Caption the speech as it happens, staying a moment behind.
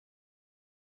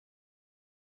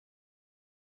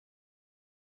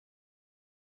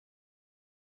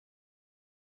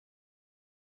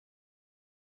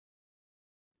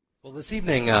Well, this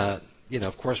evening,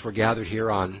 of course, we're gathered here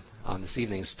on this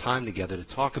evening's time together to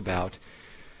talk about,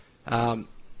 to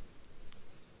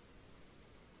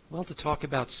talk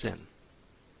about sin.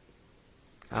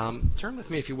 Turn with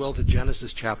me, if you will, to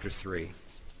Genesis chapter 3.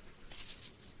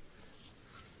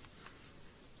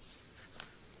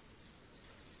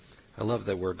 I love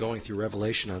that we're going through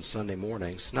Revelation on Sunday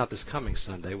mornings. Not this coming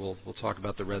Sunday. We'll talk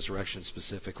about the resurrection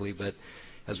specifically, but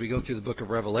as we go through the book of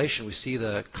Revelation, we see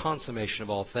the consummation of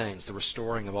all things, the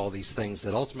restoring of all these things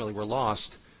that ultimately were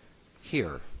lost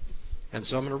here. And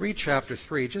so I'm going to read chapter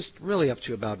 3, just really up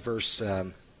to about verse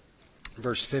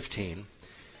 15.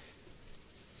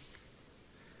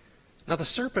 Now the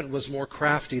serpent was more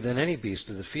crafty than any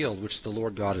beast of the field which the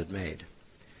Lord God had made.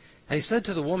 And he said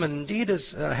to the woman, Indeed,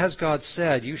 has God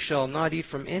said, You shall not eat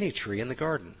from any tree in the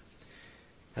garden.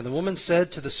 And the woman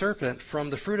said to the serpent, From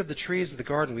the fruit of the trees of the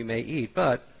garden we may eat,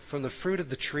 but from the fruit of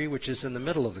the tree which is in the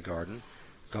middle of the garden,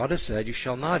 God has said, You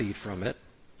shall not eat from it,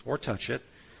 or touch it,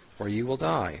 or you will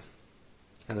die.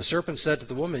 And the serpent said to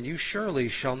the woman, You surely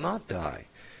shall not die.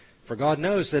 For God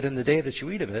knows that in the day that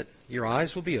you eat of it, your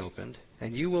eyes will be opened,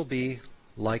 and you will be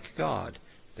like God.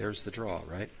 There's the draw,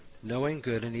 right? Knowing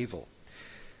good and evil.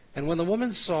 And when the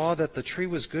woman saw that the tree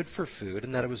was good for food,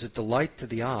 and that it was a delight to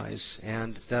the eyes,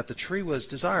 and that the tree was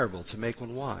desirable to make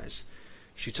one wise,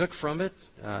 she took from it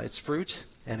its fruit,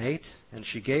 and ate, and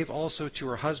she gave also to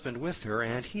her husband with her,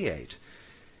 and he ate.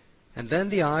 And then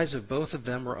the eyes of both of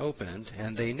them were opened,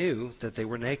 and they knew that they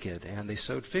were naked, and they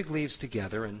sewed fig leaves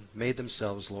together, and made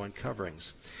themselves loin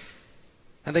coverings.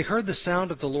 And they heard the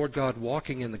sound of the Lord God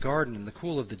walking in the garden in the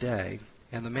cool of the day,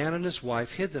 and the man and his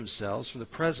wife hid themselves from the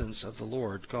presence of the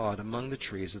Lord God among the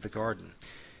trees of the garden.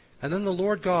 And then the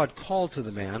Lord God called to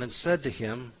the man and said to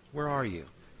him, Where are you?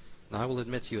 Now I will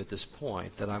admit to you at this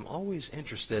point that I'm always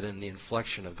interested in the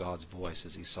inflection of God's voice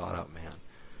as he sought out man.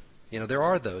 You know, there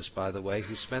are those, by the way,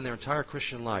 who spend their entire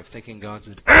Christian life thinking God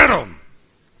said, Adam!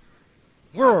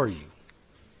 Where are you?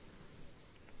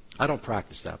 I don't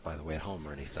practice that, by the way, at home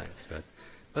or anything.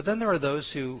 But then there are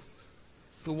those who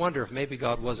wonder if maybe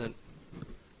God wasn't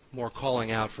more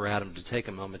calling out for Adam to take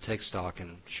a moment, take stock,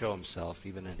 and show himself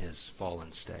even in his fallen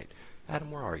state.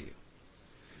 Adam, where are you?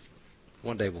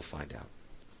 One day we'll find out.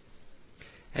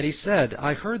 And he said,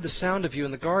 I heard the sound of you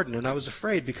in the garden, and I was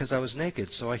afraid because I was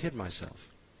naked, so I hid myself.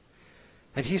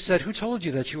 And he said, Who told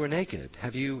you that you were naked?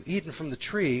 Have you eaten from the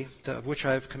tree of which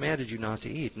I have commanded you not to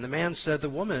eat? And the man said, The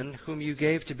woman whom you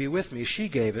gave to be with me, she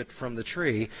gave me from the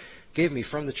tree,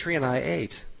 and I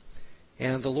ate.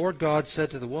 And the Lord God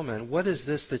said to the woman, What is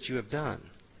this that you have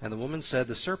done? And the woman said,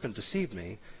 The serpent deceived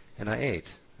me, and I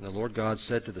ate. And the Lord God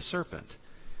said to the serpent,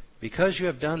 Because you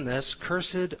have done this,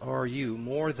 cursed are you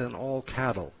more than all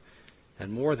cattle,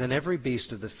 and more than every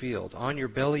beast of the field. On your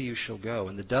belly you shall go,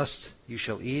 and the dust you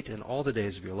shall eat in all the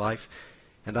days of your life.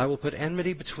 And I will put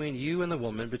enmity between you and the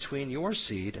woman, between your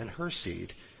seed and her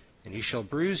seed. And he shall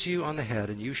bruise you on the head,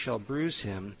 and you shall bruise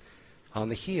him on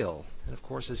the heel. And of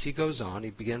course, as he goes on, he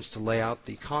begins to lay out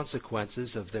the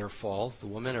consequences of their fall. The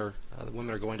women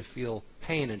are going to feel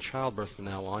pain in childbirth from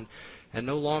now on, and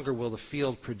no longer will the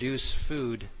field produce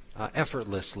food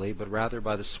effortlessly, but rather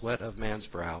by the sweat of man's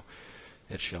brow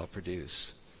it shall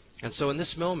produce. And so in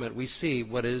this moment we see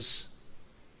what is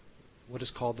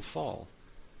called the fall.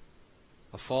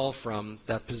 A fall from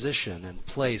that position and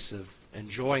place of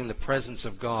enjoying the presence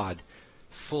of God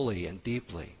fully and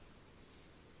deeply,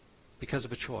 because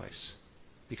of a choice,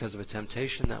 because of a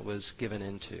temptation that was given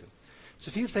into. There's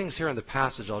a few things here in the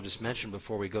passage I'll just mention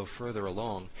before we go further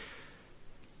along.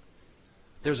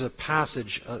 There's a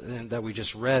passage that we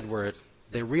just read where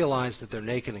they realize that they're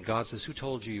naked, and God says, Who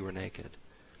told you you were naked?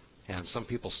 And some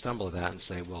people stumble at that and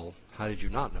say, Well, how did you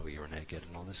not know you were naked?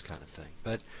 And all this kind of thing.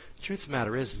 But the truth of the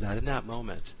matter is that in that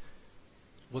moment,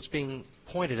 what's being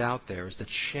pointed out there is that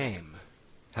shame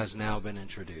has now been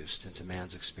introduced into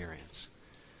man's experience.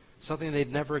 Something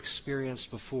they'd never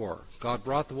experienced before. God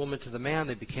brought the woman to the man,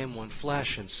 they became one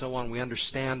flesh, and so on. We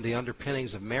understand the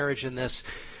underpinnings of marriage in this.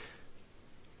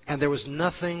 And there was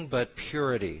nothing but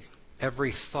purity.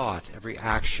 Every thought, every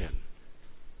action,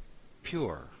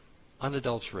 pure,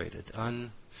 unadulterated,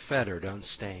 unfettered,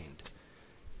 unstained,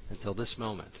 until this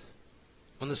moment,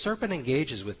 when the serpent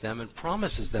engages with them and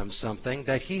promises them something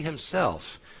that he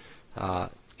himself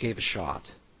gave a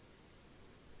shot.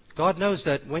 God knows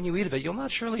that when you eat of it, you'll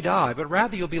not surely die, but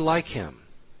rather you'll be like him.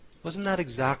 Wasn't that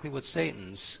exactly what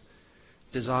Satan's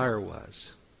desire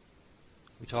was?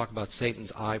 We talk about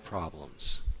Satan's eye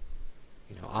problems.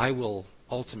 I will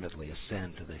ultimately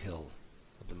ascend to the hill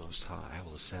of the Most High. I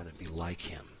will ascend and be like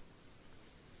him.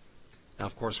 Now,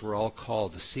 of course, we're all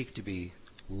called to seek to be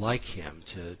like him,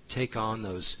 to take on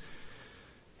those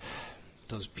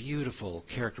those beautiful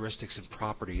characteristics and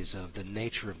properties of the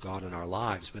nature of God in our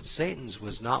lives, but Satan's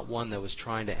was not one that was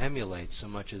trying to emulate so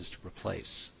much as to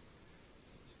replace,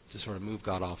 to sort of move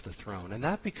God off the throne. And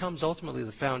that becomes ultimately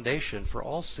the foundation for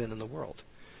all sin in the world.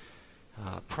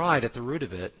 Pride at the root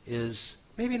of it is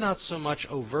maybe not so much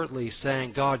overtly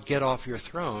saying, God, get off your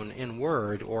throne in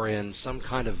word or in some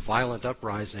kind of violent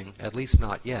uprising, at least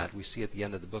not yet. We see at the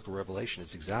end of the book of Revelation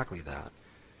it's exactly that.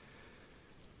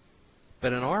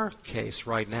 But in our case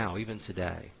right now, even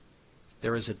today,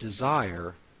 there is a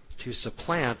desire to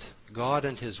supplant God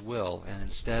and His will and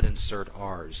instead insert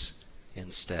ours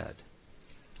instead.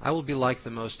 I will be like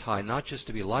the Most High, not just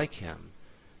to be like Him,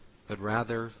 but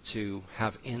rather to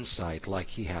have insight like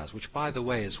He has, which, by the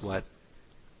way, is what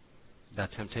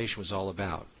that temptation was all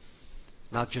about.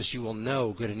 Not just you will know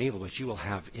good and evil, but you will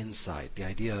have insight. The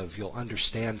idea of you'll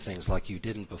understand things like you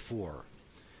didn't before.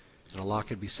 And a lot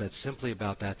could be said simply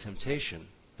about that temptation,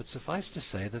 but suffice to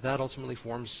say that that ultimately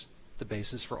forms the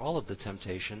basis for all of the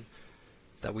temptation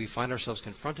that we find ourselves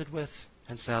confronted with,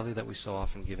 and sadly that we so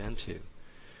often give in to.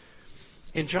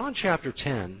 In John chapter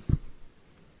 10,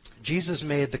 Jesus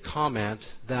made the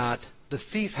comment that the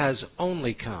thief has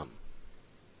only come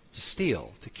to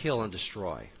steal, to kill, and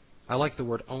destroy. I like the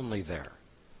word only there.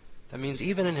 That means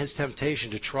even in his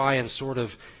temptation to try and sort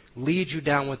of lead you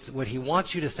down with what he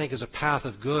wants you to think is a path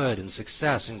of good and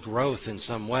success and growth in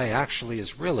some way, actually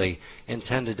is really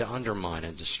intended to undermine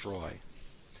and destroy.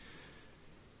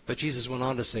 But Jesus went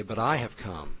on to say, but I have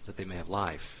come that they may have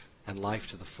life, and life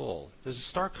to the full. There's a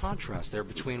stark contrast there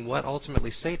between what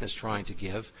ultimately Satan is trying to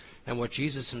give and what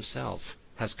Jesus himself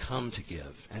has come to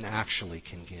give and actually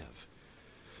can give.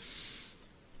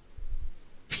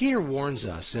 Peter warns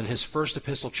us in his first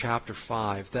epistle, chapter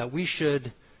 5, that we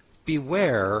should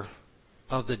beware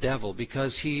of the devil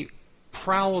because he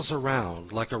prowls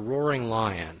around like a roaring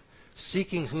lion,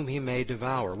 seeking whom he may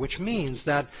devour, which means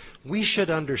that we should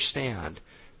understand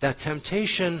that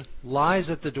temptation lies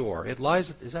at the door. It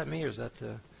lies, is that me or is that...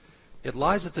 It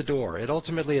lies at the door. It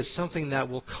ultimately is something that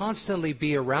will constantly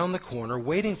be around the corner,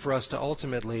 waiting for us to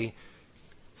ultimately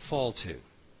fall to.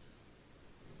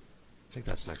 I think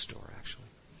that's next door, actually.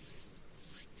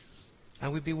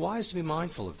 And we'd be wise to be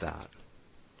mindful of that.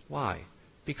 Why?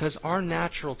 Because our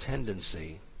natural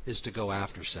tendency is to go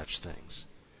after such things.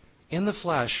 In the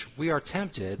flesh, we are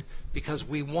tempted because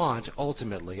we want,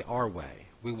 ultimately, our way.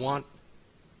 We want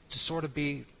to sort of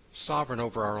be sovereign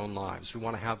over our own lives. We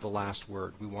want to have the last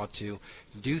word. We want to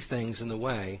do things in the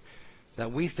way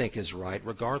that we think is right,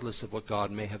 regardless of what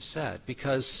God may have said.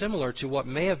 Because similar to what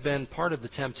may have been part of the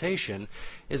temptation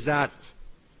is that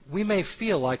we may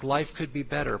feel like life could be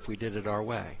better if we did it our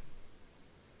way.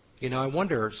 You know, I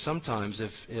wonder sometimes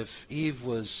if Eve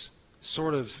was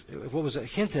sort of, what was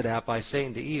hinted at by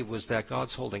Satan to Eve was that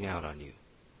God's holding out on you.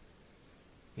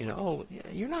 You know, oh,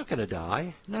 you're not going to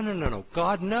die. No.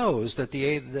 God knows that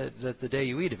the day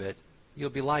you eat of it, you'll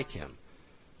be like Him.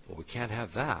 Well, we can't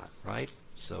have that, right?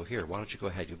 So here, why don't you go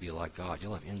ahead? You'll be like God.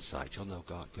 You'll have insight. You'll know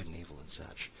God, good and evil and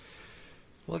such.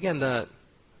 Well, again, the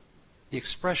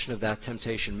expression of that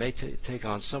temptation may take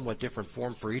on somewhat different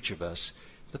form for each of us,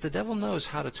 but the devil knows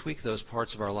how to tweak those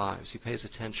parts of our lives. He pays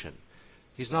attention.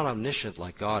 He's not omniscient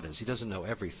like God is. He doesn't know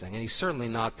everything. And he's certainly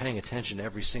not paying attention to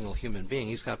every single human being.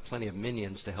 He's got plenty of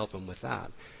minions to help him with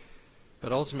that.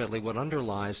 But ultimately, what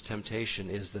underlies temptation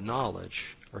is the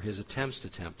knowledge, or his attempts to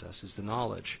tempt us, is the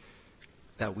knowledge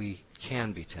that we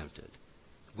can be tempted.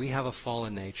 We have a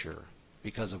fallen nature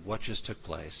because of what just took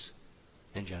place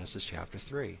in Genesis chapter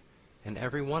 3. And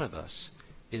every one of us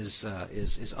is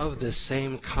of this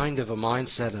same kind of a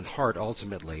mindset and heart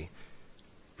ultimately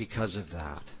because of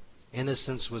that.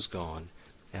 Innocence was gone,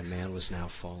 and man was now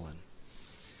fallen.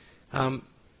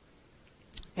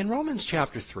 In Romans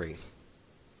chapter 3,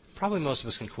 probably most of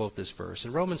us can quote this verse.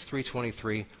 In Romans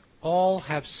 3:23, all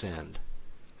have sinned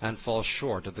and fall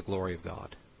short of the glory of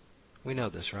God. We know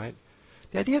this, right?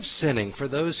 The idea of sinning, for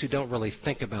those who don't really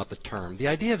think about the term, the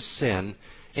idea of sin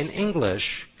in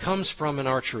English comes from an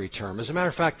archery term. As a matter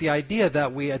of fact, the idea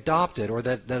that we adopted, or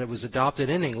that it was adopted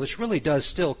in English, really does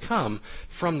still come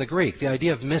from the Greek, the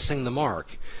idea of missing the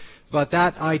mark. But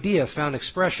that idea found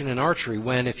expression in archery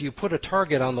when if you put a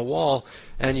target on the wall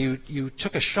and you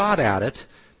took a shot at it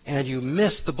and you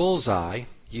missed the bullseye,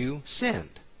 you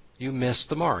sinned. You missed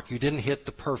the mark. You didn't hit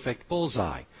the perfect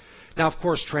bullseye. Now, of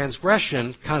course,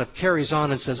 transgression kind of carries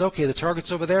on and says, okay, the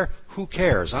target's over there. Who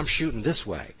cares? I'm shooting this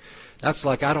way. That's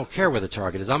like, I don't care where the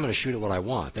target is. I'm going to shoot at what I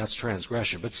want. That's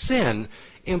transgression. But sin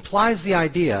implies the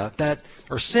idea that,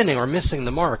 or sinning or missing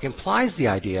the mark, implies the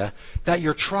idea that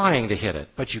you're trying to hit it,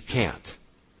 but you can't.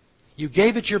 You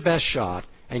gave it your best shot,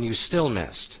 and you still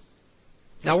missed.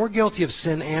 Now, we're guilty of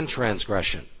sin and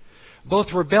transgression.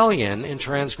 Both rebellion and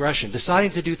transgression,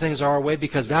 deciding to do things our way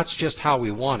because that's just how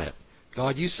we want it.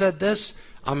 God, you said this,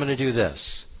 I'm going to do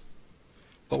this.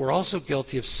 But we're also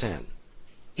guilty of sin.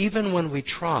 Even when we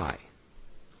try,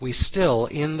 we still,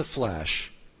 in the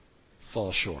flesh,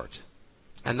 fall short.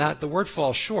 And that the word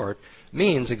fall short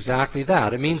means exactly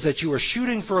that. It means that you were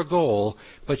shooting for a goal,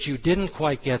 but you didn't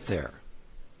quite get there.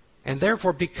 And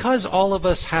therefore, because all of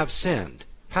us have sinned,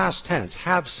 past tense,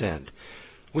 have sinned,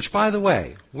 which, by the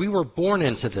way, we were born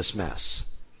into this mess.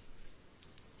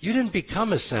 You didn't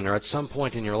become a sinner at some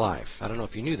point in your life. I don't know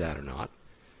if you knew that or not.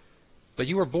 But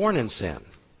you were born in sin.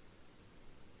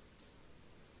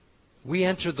 We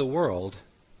entered the world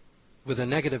with a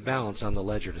negative balance on the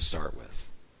ledger to start with.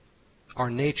 Our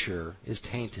nature is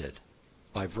tainted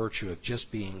by virtue of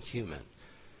just being human.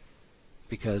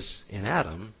 Because in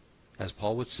Adam, as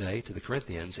Paul would say to the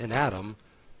Corinthians, in Adam,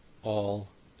 all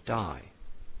die.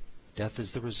 Death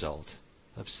is the result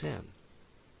of sin.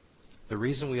 The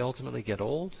reason we ultimately get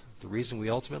old, the reason we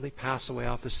ultimately pass away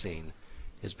off the scene,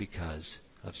 is because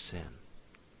of sin.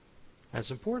 And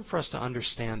it's important for us to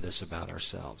understand this about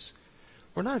ourselves.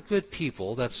 We're not good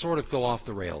people that sort of go off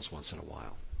the rails once in a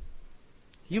while.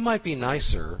 You might be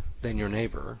nicer than your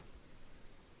neighbor.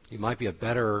 You might be a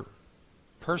better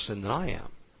person than I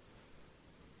am.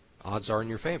 Odds are in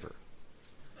your favor.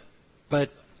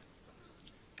 But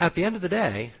at the end of the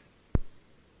day,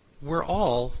 we're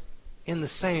all in the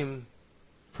same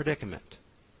predicament.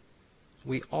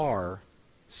 We are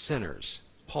sinners.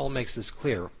 Paul makes this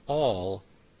clear. All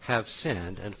have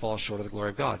sinned and fall short of the glory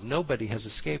of God. Nobody has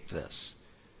escaped this.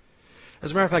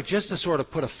 As a matter of fact, just to sort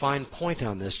of put a fine point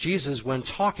on this, Jesus, when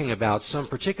talking about some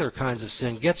particular kinds of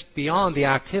sin, gets beyond the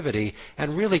activity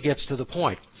and really gets to the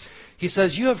point. He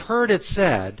says, you have heard it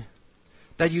said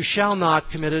that you shall not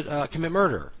commit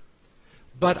murder.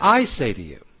 But I say to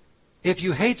you, if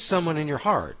you hate someone in your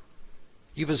heart,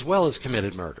 you've as well as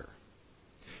committed murder.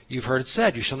 You've heard it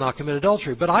said, you shall not commit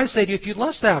adultery. But I say to you, if you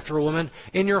lust after a woman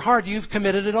in your heart, you've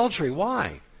committed adultery.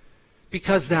 Why?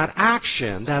 Because that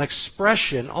action, that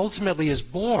expression, ultimately is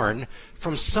born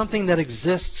from something that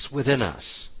exists within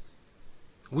us.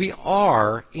 We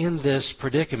are in this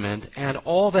predicament, and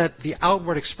all that the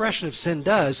outward expression of sin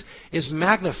does is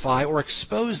magnify or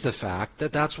expose the fact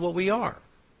that that's what we are.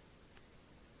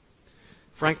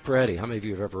 Frank Peretti, how many of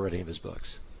you have ever read any of his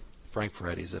books? Frank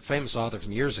Peretti is a famous author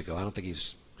from years ago. I don't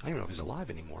even know if he's alive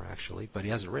anymore, actually, but he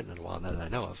hasn't written in a while that I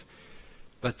know of.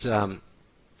 But, and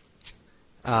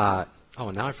now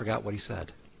I forgot what he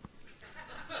said.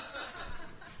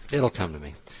 It'll come to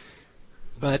me.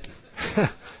 But,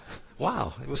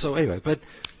 wow. So anyway, but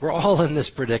we're all in this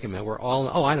predicament. We're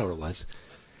all, I know what it was.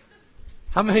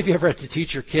 How many of you ever had to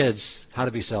teach your kids how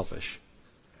to be selfish?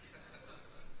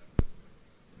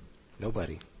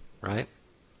 Nobody, right?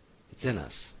 It's in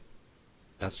us.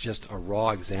 That's just a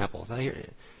raw example. I don't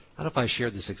know if I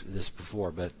shared this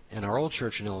before, but in our old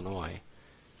church in Illinois,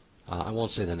 I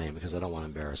won't say the name because I don't want to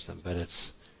embarrass them, but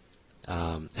it's,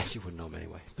 you wouldn't know them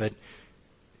anyway. But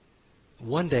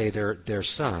one day their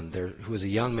son, who was a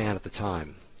young man at the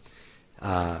time,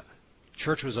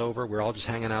 church was over, we were all just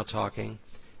hanging out talking,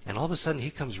 and all of a sudden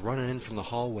he comes running in from the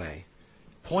hallway,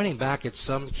 pointing back at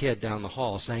some kid down the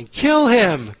hall saying, kill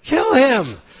him, kill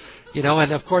him. You know,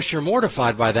 and of course you're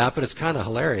mortified by that, but it's kind of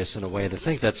hilarious in a way to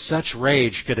think that such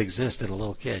rage could exist in a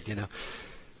little kid, you know.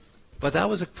 But that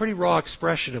was a pretty raw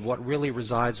expression of what really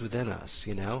resides within us,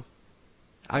 you know.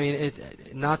 I mean,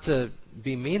 not to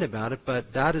be mean about it,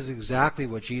 but that is exactly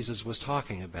what Jesus was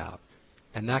talking about.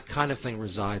 And that kind of thing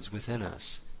resides within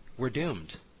us. We're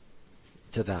doomed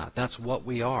to that. That's what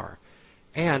we are.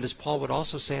 And as Paul would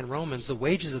also say in Romans, the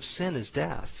wages of sin is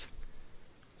death.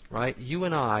 Right? You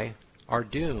and I are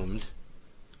doomed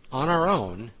on our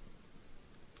own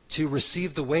to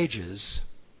receive the wages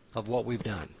of what we've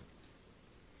done.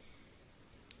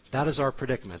 That is our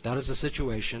predicament. That is the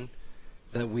situation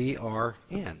that we are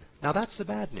in. Now that's the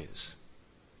bad news.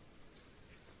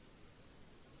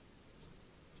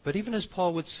 But even as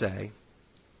Paul would say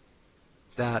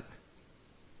that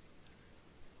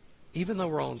even though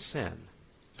we're all in sin,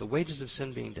 the wages of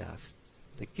sin being death,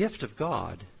 the gift of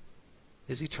God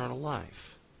is eternal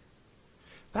life.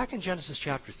 Back in Genesis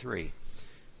chapter 3,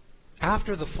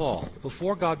 after the fall,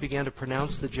 before God began to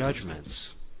pronounce the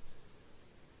judgments,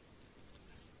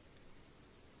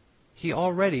 he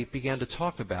already began to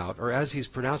talk about, or as he's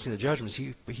pronouncing the judgments,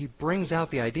 he brings out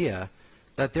the idea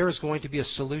that there is going to be a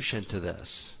solution to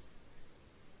this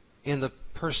in the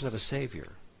person of a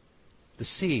Savior, the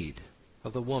seed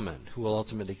of the woman who will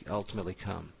ultimately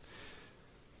come.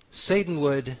 Satan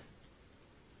would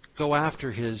go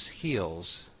after his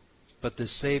heels but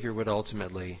this Savior would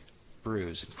ultimately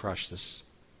bruise and crush this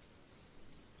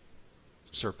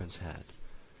serpent's head.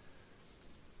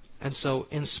 And so,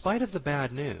 in spite of the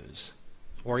bad news,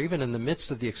 or even in the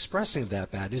midst of the expressing of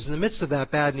that bad news, in the midst of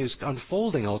that bad news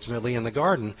unfolding ultimately in the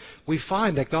garden, we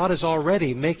find that God is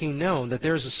already making known that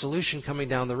there is a solution coming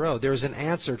down the road. There is an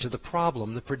answer to the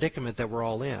problem, the predicament that we're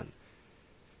all in.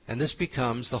 And this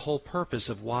becomes the whole purpose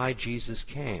of why Jesus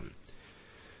came.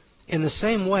 In the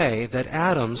same way that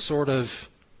Adam sort of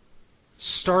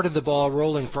started the ball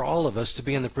rolling for all of us to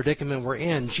be in the predicament we're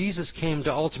in, Jesus came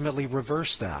to ultimately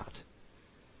reverse that.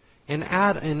 In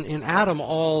Adam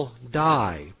all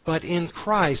die, but in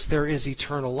Christ there is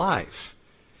eternal life.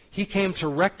 He came to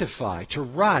rectify, to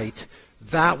right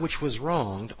that which was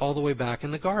wronged all the way back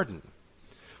in the garden.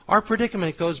 Our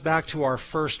predicament goes back to our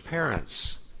first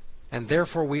parents, and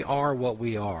therefore we are what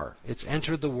we are. It's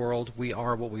entered the world, we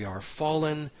are what we are,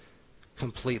 fallen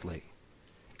completely.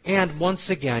 And once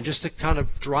again, just to kind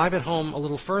of drive it home a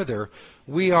little further,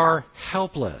 we are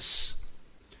helpless.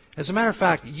 As a matter of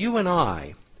fact, you and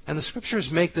I, and the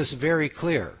Scriptures make this very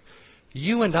clear,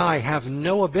 you and I have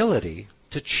no ability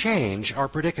to change our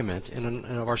predicament in and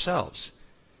of ourselves.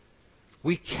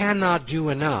 We cannot do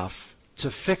enough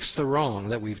to fix the wrong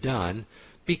that we've done,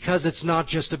 because it's not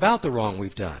just about the wrong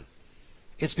we've done.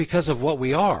 It's because of what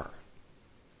we are.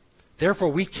 Therefore,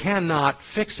 we cannot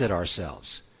fix it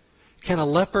ourselves. Can a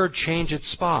leopard change its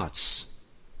spots?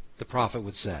 The prophet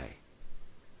would say.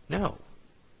 No,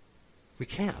 we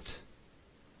can't.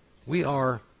 We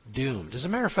are doomed. As a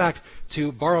matter of fact,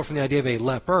 to borrow from the idea of a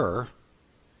leper,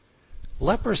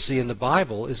 leprosy in the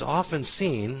Bible is often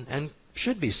seen, and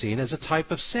should be seen, as a type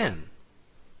of sin.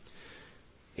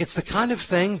 It's the kind of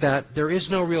thing that there is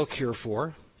no real cure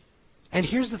for. And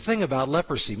here's the thing about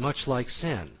leprosy, much like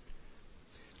sin.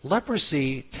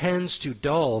 Leprosy tends to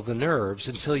dull the nerves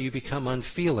until you become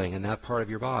unfeeling in that part of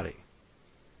your body.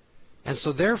 And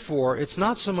so therefore, it's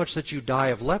not so much that you die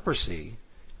of leprosy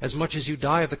as much as you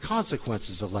die of the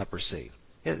consequences of leprosy.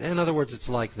 In other words, it's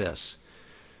like this.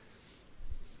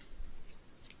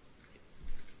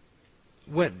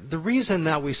 The reason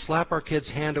that we slap our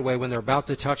kids' hand away when they're about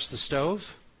to touch the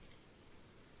stove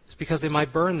is because they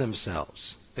might burn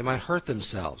themselves. They might hurt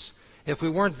themselves. If we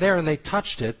weren't there and they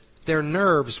touched it, their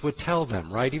nerves would tell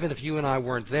them, right? Even if you and I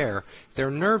weren't there,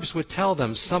 their nerves would tell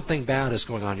them something bad is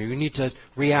going on here. You need to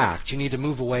react. You need to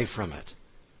move away from it.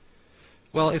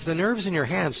 Well, if the nerves in your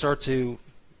hand start to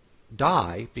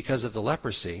die because of the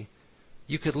leprosy,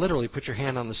 you could literally put your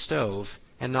hand on the stove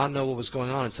and not know what was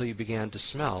going on until you began to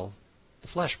smell the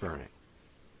flesh burning.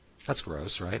 That's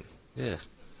gross, right? Yeah.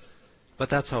 But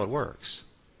that's how it works.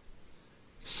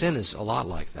 Sin is a lot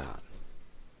like that.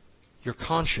 Your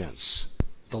conscience,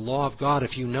 the law of God,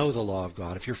 if you know the law of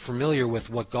God, if you're familiar with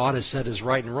what God has said is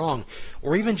right and wrong,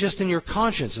 or even just in your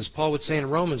conscience, as Paul would say in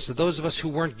Romans, to those of us who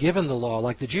weren't given the law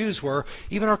like the Jews were,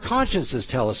 even our consciences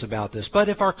tell us about this. But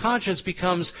if our conscience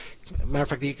becomes, matter of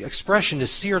fact, the expression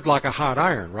is seared like a hot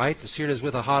iron, right? Seared as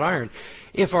with a hot iron.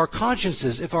 If our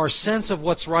consciences, if our sense of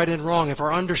what's right and wrong, if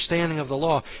our understanding of the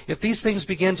law, if these things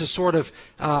begin to sort of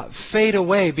fade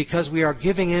away because we are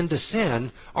giving in to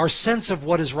sin, our sense of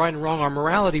what is right and wrong, our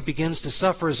morality begins to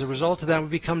suffer as a result of that. We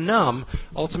become numb,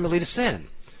 ultimately, to sin.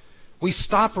 We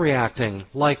stop reacting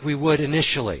like we would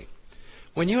initially.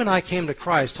 When you and I came to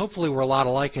Christ, hopefully we're a lot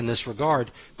alike in this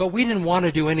regard, but we didn't want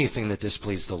to do anything that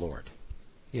displeased the Lord.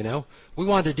 You know, we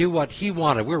wanted to do what He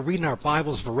wanted. We were reading our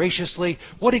Bibles voraciously.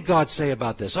 What did God say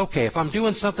about this? Okay, if I'm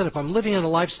doing something, if I'm living in a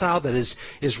lifestyle that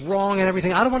is wrong and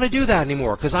everything, I don't want to do that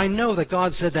anymore because I know that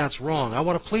God said that's wrong. I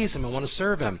want to please Him. I want to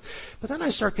serve Him. But then I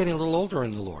start getting a little older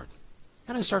in the Lord,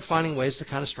 and I start finding ways to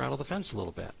kind of straddle the fence a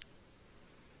little bit.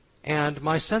 And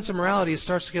my sense of morality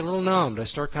starts to get a little numbed. I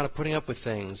start kind of putting up with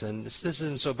things, and this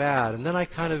isn't so bad. And then I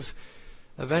kind of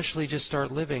eventually just start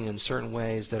living in certain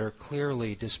ways that are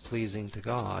clearly displeasing to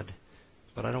God,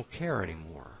 but I don't care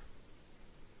anymore,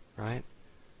 right?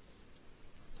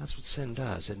 That's what sin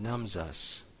does. It numbs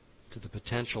us to the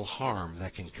potential harm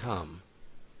that can come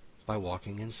by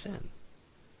walking in sin.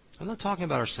 I'm not talking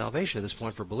about our salvation at this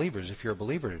point for believers, if you're a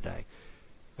believer today,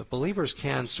 but believers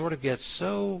can sort of get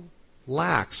so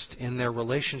laxed in their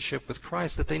relationship with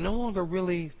Christ that they no longer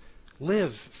really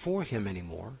live for Him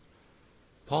anymore.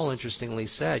 Paul interestingly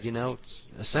said, you know,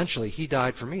 essentially He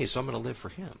died for me, so I'm going to live for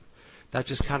Him. That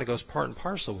just kind of goes part and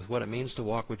parcel with what it means to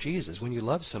walk with Jesus. When you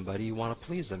love somebody, you want to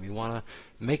please them. You want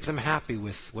to make them happy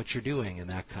with what you're doing and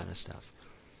that kind of stuff.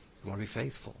 You want to be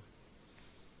faithful.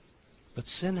 But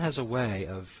sin has a way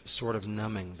of sort of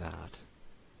numbing that.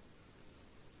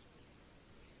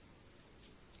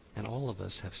 And all of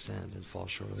us have sinned and fall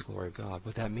short of the glory of God.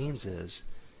 What that means is,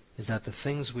 is that the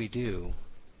things we do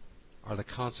are the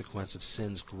consequence of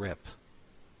sin's grip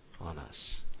on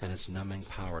us and its numbing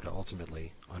power to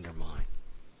ultimately undermine.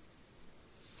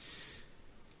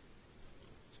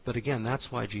 But again,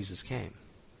 that's why Jesus came.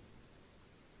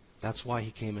 That's why he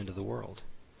came into the world.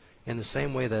 In the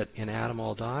same way that in Adam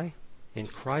all die, in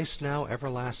Christ now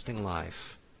everlasting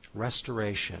life,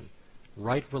 restoration,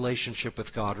 right relationship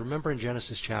with God. Remember in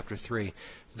Genesis chapter 3,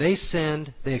 they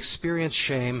sinned, they experienced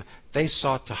shame, they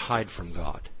sought to hide from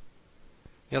God.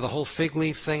 You know, the whole fig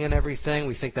leaf thing and everything,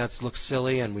 we think that looks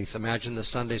silly, and we imagine the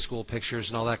Sunday school pictures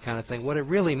and all that kind of thing. What it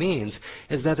really means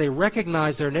is that they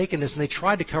recognized their nakedness and they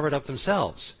tried to cover it up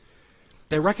themselves.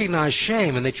 They recognized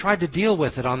shame and they tried to deal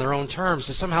with it on their own terms,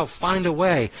 to somehow find a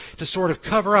way to sort of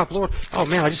cover up. Lord, oh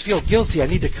man, I just feel guilty. I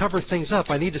need to cover things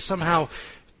up. I need to somehow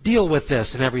deal with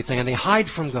this and everything. And they hide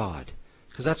from God,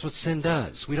 because that's what sin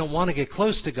does. We don't want to get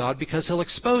close to God because he'll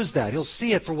expose that. He'll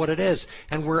see it for what it is,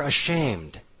 and we're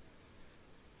ashamed.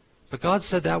 But God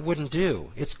said that wouldn't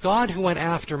do. It's God who went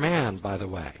after man, by the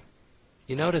way.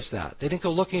 You notice that. They didn't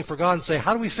go looking for God and say,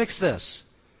 how do we fix this?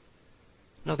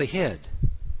 No, they hid.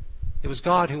 It was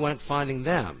God who went finding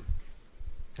them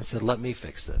and said, let me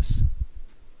fix this.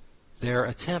 Their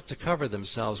attempt to cover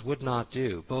themselves would not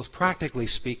do, both practically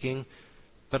speaking,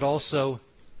 but also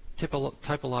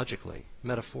typologically,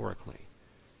 metaphorically.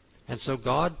 And so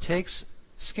God takes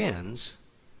skins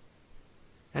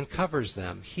and covers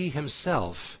them. He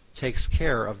himself takes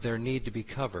care of their need to be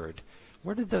covered.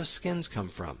 Where did those skins come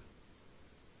from?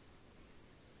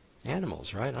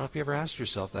 Animals, right? I don't know if you ever asked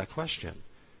yourself that question.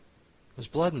 There's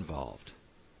blood involved.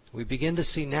 We begin to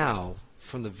see now,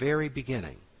 from the very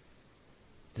beginning,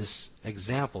 this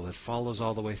example that follows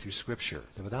all the way through Scripture,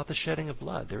 that without the shedding of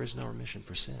blood, there is no remission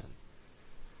for sin.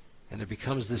 And there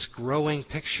becomes this growing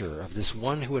picture of this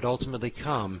one who would ultimately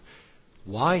come,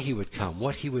 why he would come,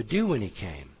 what he would do when he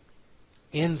came,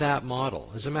 in that model.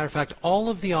 As a matter of fact, all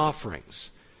of the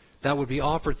offerings that would be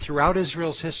offered throughout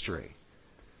Israel's history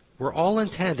were all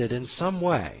intended in some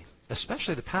way,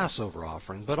 especially the Passover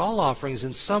offering, but all offerings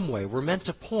in some way were meant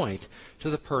to point to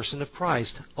the person of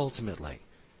Christ ultimately.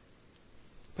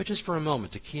 But just for a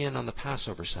moment, to key in on the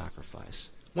Passover sacrifice.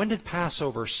 When did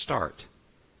Passover start?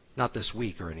 Not this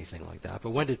week or anything like that, but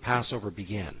when did Passover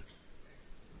begin?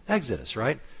 Exodus,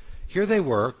 right? Here they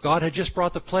were. God had just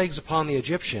brought the plagues upon the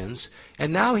Egyptians,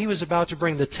 and now he was about to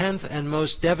bring the 10th and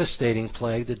most devastating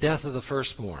plague, the death of the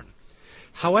firstborn.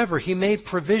 However, he made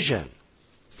provision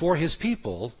for his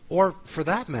people, or for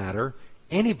that matter,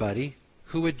 anybody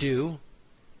who would do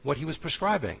what he was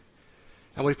prescribing.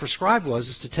 And what he prescribed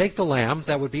was to take the lamb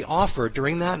that would be offered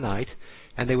during that night,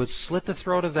 and they would slit the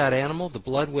throat of that animal. The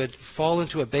blood would fall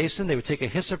into a basin. They would take a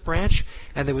hyssop branch,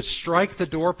 and they would strike the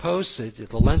doorpost.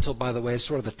 The lintel, by the way, is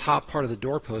sort of the top part of the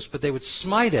doorpost, but they would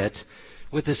smite it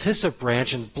with this hyssop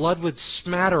branch, and blood would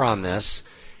smatter on this.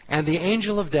 And the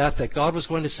angel of death that God was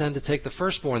going to send to take the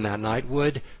firstborn that night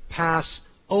would pass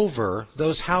over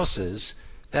those houses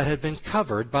that had been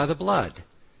covered by the blood.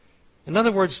 In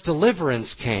other words,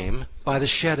 deliverance came by the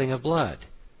shedding of blood.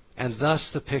 And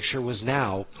thus the picture was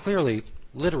now clearly,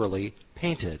 literally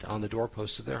painted on the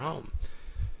doorposts of their home.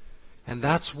 And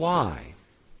that's why,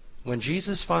 when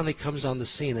Jesus finally comes on the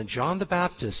scene and John the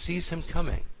Baptist sees him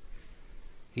coming,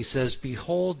 he says,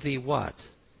 behold the what?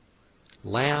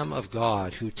 Lamb of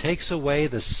God, who takes away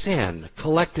the sin,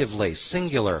 collectively,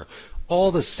 singular,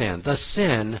 all the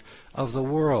sin of the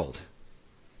world.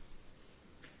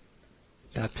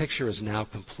 That picture is now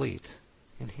complete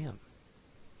in him.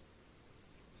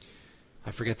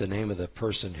 I forget the name of the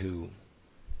person who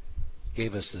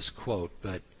gave us this quote,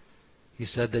 but he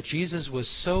said that Jesus was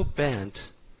so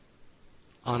bent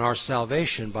on our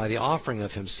salvation by the offering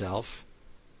of himself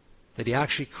that he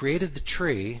actually created the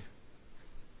tree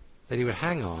that he would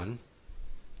hang on,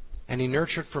 and he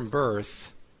nurtured from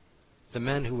birth the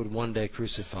men who would one day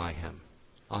crucify him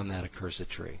on that accursed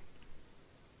tree.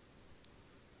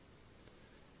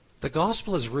 The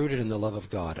gospel is rooted in the love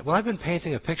of God. What I've been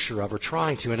painting a picture of, or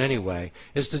trying to in any way,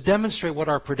 is to demonstrate what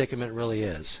our predicament really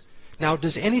is. Now,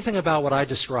 does anything about what I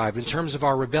described, in terms of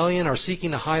our rebellion, our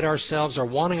seeking to hide ourselves, our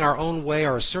wanting our own way,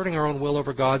 our asserting our own will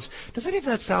over God's, does any of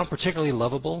that sound particularly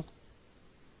lovable?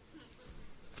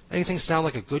 Anything sound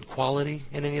like a good quality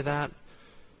in any of that?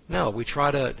 No, we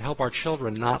try to help our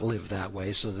children not live that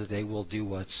way so that they will do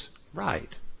what's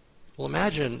right. Well,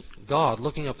 imagine God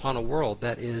looking upon a world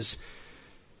that is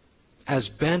as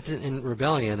bent in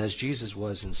rebellion as Jesus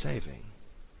was in saving.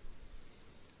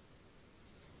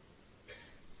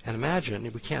 And imagine,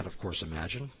 we can't of course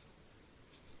imagine,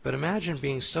 but imagine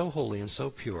being so holy and so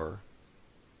pure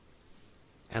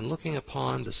and looking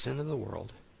upon the sin of the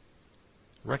world,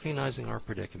 recognizing our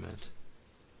predicament,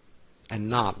 and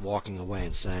not walking away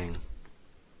and saying,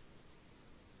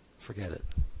 forget it.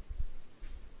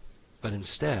 But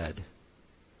instead,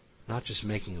 not just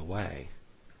making a way,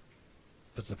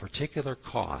 but the particular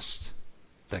cost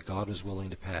that God was willing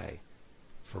to pay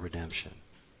for redemption.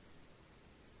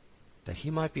 That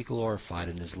he might be glorified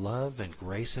in his love and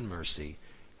grace and mercy,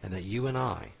 and that you and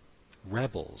I,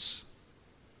 rebels,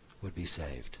 would be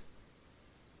saved.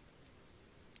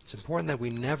 It's important that we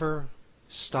never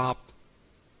stop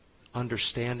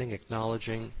understanding,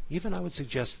 acknowledging, even I would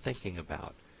suggest thinking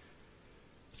about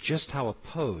just how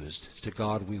opposed to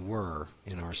God we were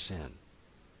in our sin.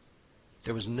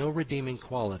 There was no redeeming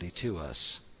quality to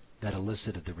us that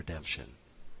elicited the redemption.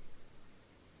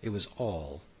 It was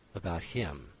all about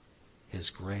him,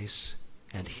 his grace,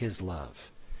 and his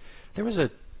love. There was a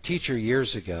teacher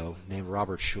years ago named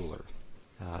Robert Schuller.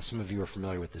 Some of you are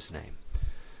familiar with this name.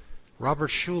 Robert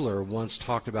Schuller once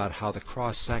talked about how the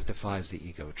cross sanctifies the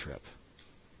ego trip.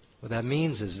 What that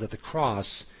means is that the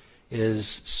cross is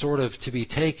sort of to be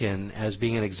taken as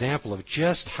being an example of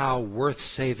just how worth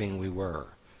saving we were.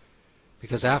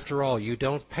 Because after all, you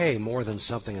don't pay more than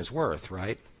something is worth,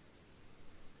 right?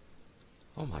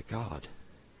 Oh my God,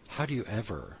 how do you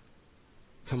ever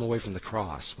come away from the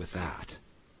cross with that?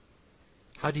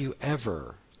 How do you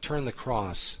ever turn the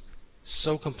cross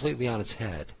so completely on its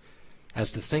head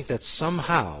as to think that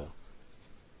somehow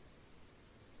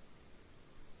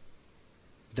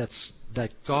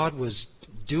that God was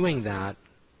doing that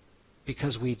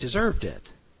because we deserved it?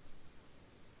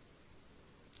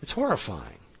 It's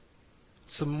horrifying.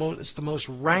 It's the most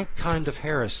rank kind of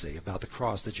heresy about the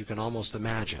cross that you can almost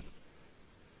imagine.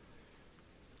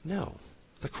 No,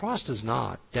 the cross does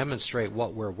not demonstrate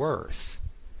what we're worth.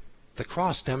 The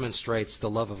cross demonstrates the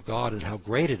love of God and how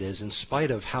great it is in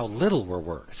spite of how little we're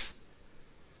worth.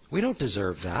 We don't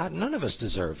deserve that. None of us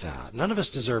deserve that. None of us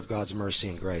deserve God's mercy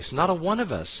and grace. Not a one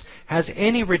of us has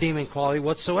any redeeming quality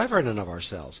whatsoever in and of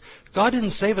ourselves. God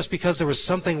didn't save us because there was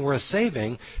something worth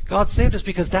saving. God saved us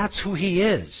because that's who he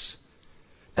is.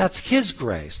 That's his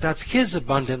grace. That's his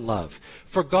abundant love.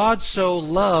 For God so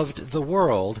loved the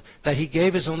world that he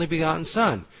gave his only begotten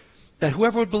Son, that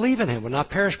whoever would believe in him would not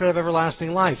perish but have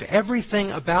everlasting life.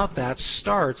 Everything about that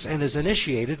starts and is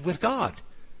initiated with God,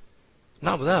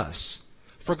 not with us.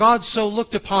 For God so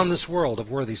looked upon this world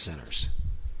of worthy sinners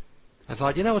and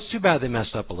thought, it's too bad they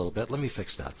messed up a little bit. Let me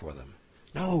fix that for them.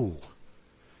 No.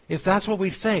 If that's what we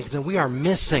think, then we are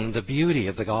missing the beauty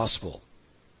of the gospel.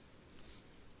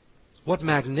 What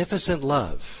magnificent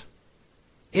love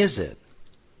is it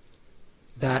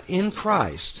that in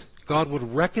Christ God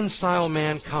would reconcile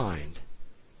mankind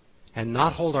and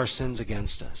not hold our sins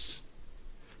against us?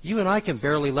 You and I can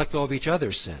barely let go of each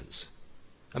other's sins.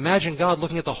 Imagine God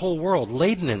looking at the whole world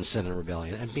laden in sin and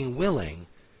rebellion and being willing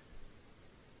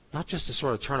not just to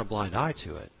sort of turn a blind eye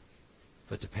to it,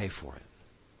 but to pay for it.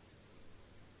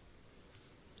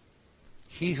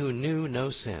 He who knew no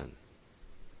sin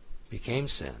became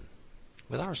sin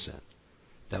with our sin,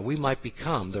 that we might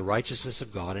become the righteousness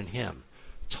of God in him.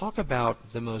 Talk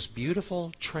about the most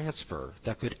beautiful transfer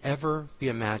that could ever be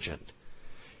imagined.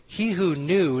 He who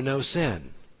knew no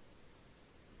sin.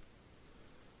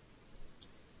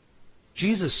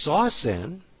 Jesus saw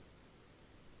sin.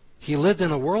 He lived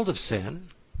in a world of sin,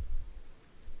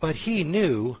 but he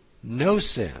knew no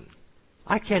sin.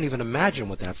 I can't even imagine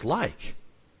what that's like.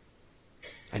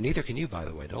 And neither can you, by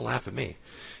the way. Don't laugh at me.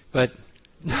 But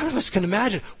none of us can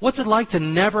imagine. What's it like to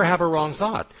never have a wrong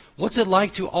thought? What's it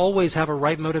like to always have a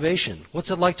right motivation? What's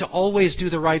it like to always do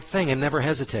the right thing and never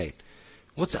hesitate?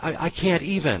 I can't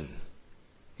even,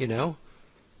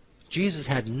 Jesus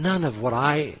had none of what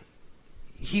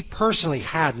he personally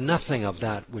had nothing of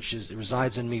that which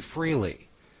resides in me freely.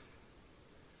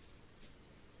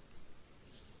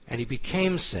 And he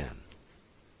became sin,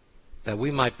 that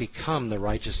we might become the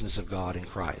righteousness of God in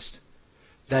Christ.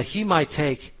 That he might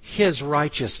take his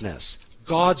righteousness,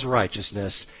 God's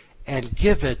righteousness, and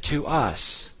give it to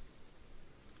us.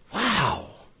 Wow!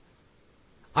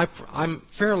 I'm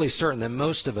fairly certain that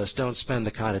most of us don't spend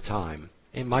the kind of time,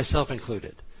 and myself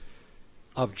included,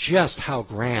 of just how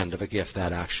grand of a gift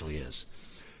that actually is.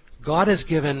 God has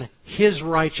given his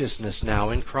righteousness now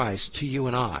in Christ to you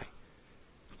and I,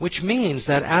 which means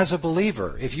that as a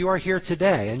believer, if you are here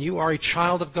today and you are a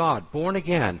child of God, born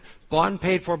again, bought and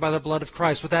paid for by the blood of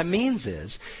Christ, what that means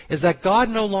is that God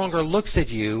no longer looks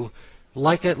at you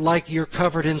like you're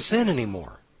covered in sin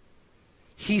anymore.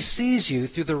 He sees you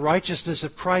through the righteousness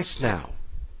of Christ now.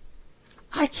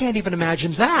 I can't even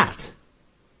imagine that.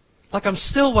 Like I'm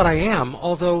still what I am,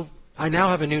 although I now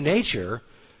have a new nature,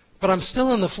 but I'm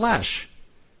still in the flesh.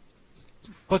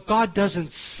 But God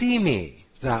doesn't see me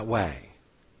that way.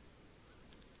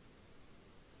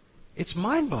 It's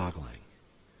mind-boggling.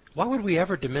 Why would we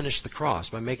ever diminish the cross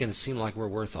by making it seem like we're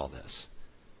worth all this?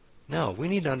 No, we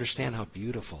need to understand how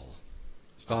beautiful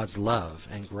God's love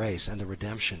and grace and the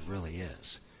redemption really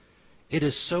is. It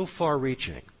is so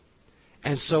far-reaching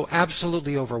and so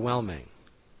absolutely overwhelming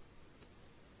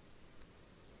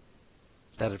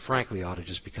that it frankly ought to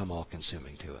just become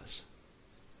all-consuming to us.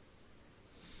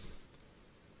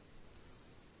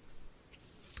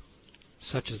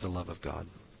 Such is the love of God.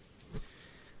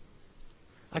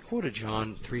 I quoted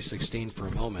John 3:16 for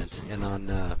a moment, and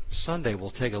on Sunday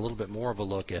we'll take a little bit more of a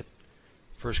look at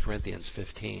 1 Corinthians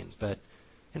 15. But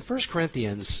in 1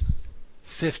 Corinthians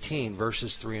 15,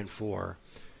 verses 3 and 4,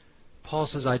 Paul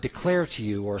says, I declare to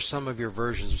you, or some of your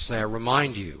versions will say, I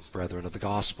remind you, brethren, of the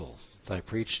gospel that I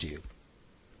preached to you,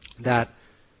 that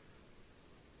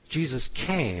Jesus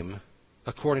came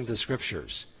according to the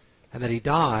Scriptures, and that he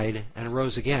died and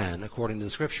rose again according to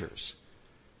the Scriptures.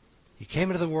 He came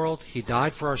into the world, he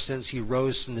died for our sins, he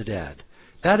rose from the dead.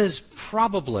 That is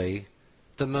probably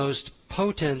the most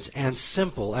potent and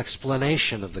simple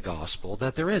explanation of the gospel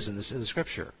that there is in the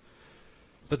Scripture.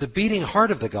 But the beating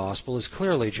heart of the gospel is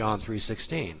clearly John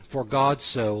 3:16. For God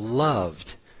so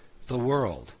loved the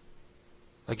world.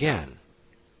 Again,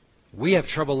 we have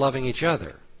trouble loving each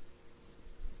other.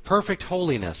 Perfect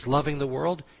holiness, loving the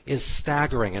world, is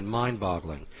staggering and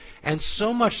mind-boggling. And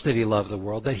so much did he love the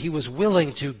world that he was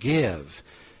willing to give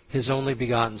his only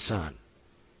begotten Son.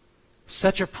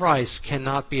 Such a price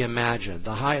cannot be imagined.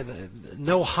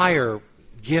 No higher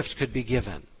gift could be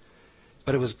given.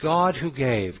 But it was God who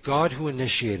gave, God who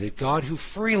initiated, God who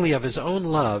freely of his own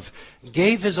love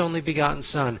gave his only begotten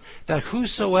Son, that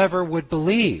whosoever would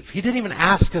believe. He didn't even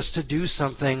ask us to do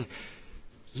something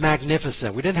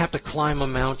magnificent. We didn't have to climb a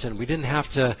mountain. We didn't have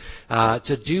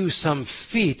to do some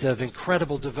feat of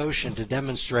incredible devotion to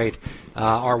demonstrate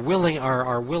our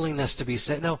willingness to be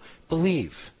saved. No,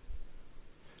 believe.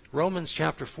 Romans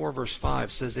chapter 4, verse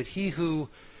 5 says that he who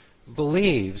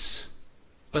believes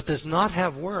but does not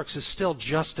have works is still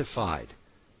justified.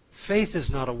 Faith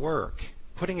is not a work.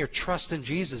 Putting your trust in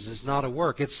Jesus is not a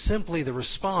work. It's simply the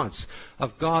response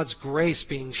of God's grace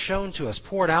being shown to us,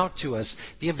 poured out to us,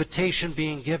 the invitation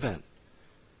being given.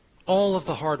 All of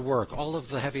the hard work, all of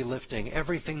the heavy lifting,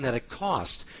 everything that it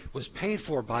cost was paid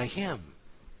for by him.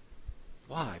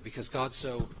 Why? Because God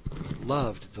so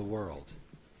loved the world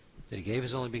that he gave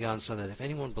his only begotten Son, that if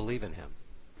anyone believe in him,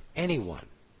 anyone,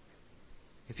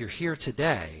 if you're here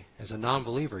today as a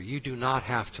non-believer, you do not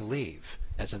have to leave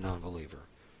as a non-believer,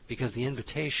 because the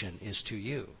invitation is to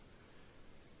you.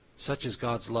 Such is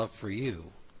God's love for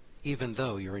you, even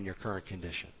though you're in your current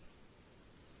condition.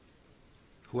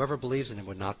 Whoever believes in him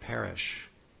would not perish,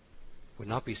 would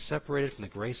not be separated from the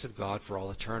grace of God for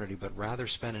all eternity, but rather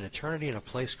spend an eternity in a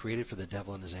place created for the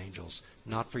devil and his angels,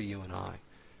 not for you and I.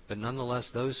 But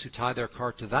nonetheless, those who tie their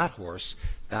cart to that horse,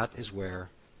 that's where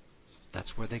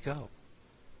they go.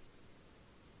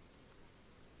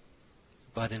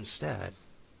 But instead,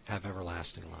 have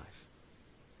everlasting life.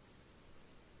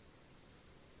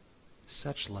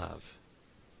 Such love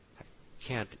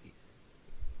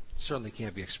certainly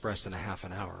can't be expressed in a half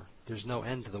an hour. There's no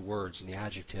end to the words and the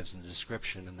adjectives and the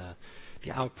description and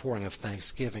the outpouring of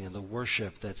thanksgiving and the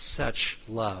worship that such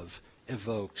love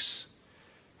evokes.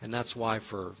 And that's why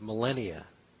for millennia,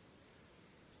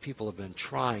 people have been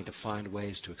trying to find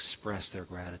ways to express their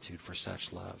gratitude for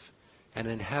such love. And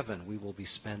in heaven, we will be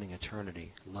spending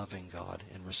eternity loving God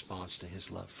in response to his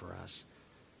love for us.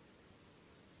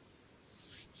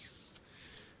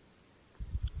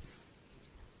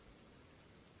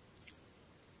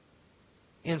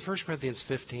 In 1 Corinthians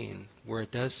 15, where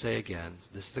it does say again,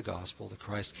 this is the gospel, that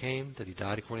Christ came, that he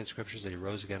died according to the Scriptures, that he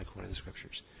rose again according to the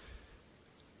Scriptures.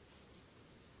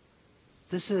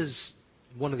 This is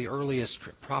one of the earliest,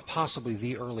 possibly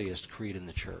the earliest creed in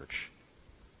the church,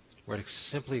 where it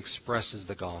simply expresses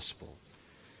the gospel.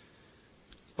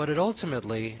 But it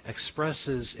ultimately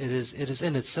expresses, it is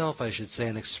in itself, I should say,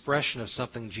 an expression of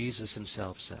something Jesus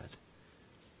himself said.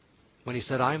 When he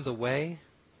said, I am the way,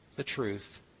 the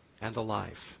truth, and the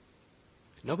life.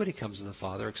 Nobody comes to the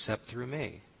Father except through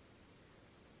me.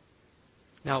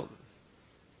 Now,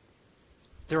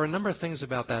 there are a number of things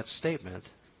about that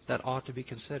statement that ought to be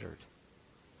considered.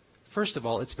 First of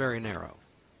all, it's very narrow.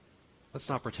 Let's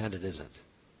not pretend it isn't.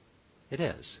 It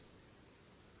is.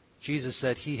 Jesus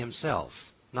said he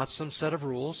himself, not some set of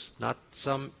rules, not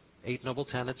some 8 noble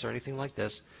tenets or anything like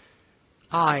this.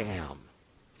 I am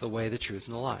the way, the truth,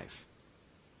 and the life.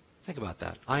 Think about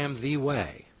that. I am the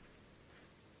way,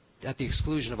 at the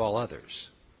exclusion of all others.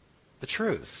 The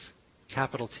truth,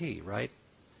 capital T, right?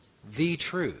 the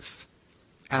truth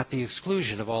at the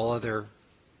exclusion of all other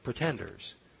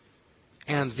pretenders,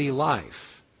 and the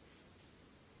life,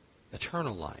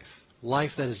 eternal life,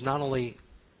 life that is not only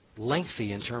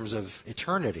lengthy in terms of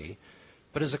eternity,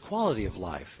 but as a quality of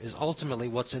life, is ultimately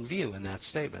what's in view in that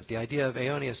statement. The idea of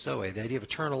aionios zoe, the idea of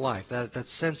eternal life, that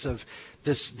sense of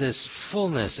this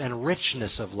fullness and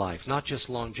richness of life, not just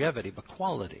longevity, but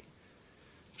quality.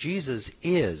 Jesus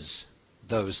is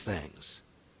those things.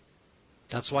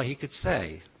 That's why he could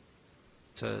say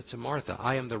to Martha,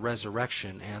 I am the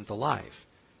resurrection and the life.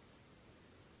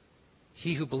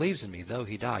 He who believes in me, though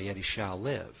he die, yet he shall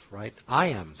live, right? I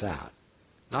am that.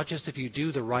 Not just if you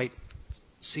do the right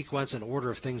sequence and order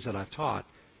of things that I've taught.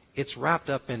 It's wrapped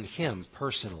up in him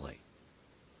personally.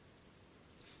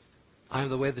 I am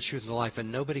the way, the truth, and the life,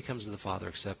 and nobody comes to the Father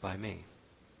except by me,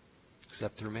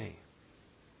 except through me.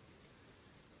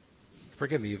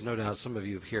 Forgive me, you've no doubt, some of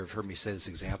you here have heard me say this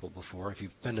example before. If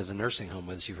you've been to the nursing home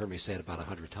with us, you've heard me say it about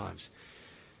 100 times.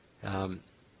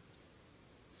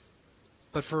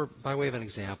 But by way of an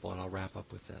example, and I'll wrap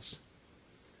up with this.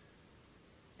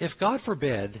 If, God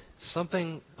forbid,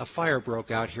 a fire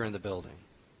broke out here in the building.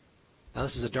 Now,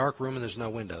 this is a dark room and there's no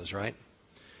windows, right?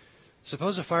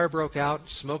 Suppose a fire broke out,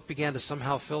 smoke began to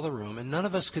somehow fill the room, and none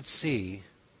of us could see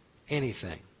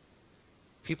anything.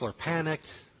 People are panicked.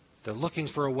 They're looking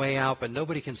for a way out, but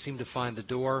nobody can seem to find the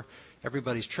door.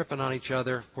 Everybody's tripping on each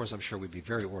other. Of course, I'm sure we'd be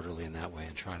very orderly in that way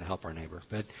and trying to help our neighbor.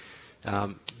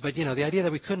 But you know, the idea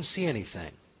that we couldn't see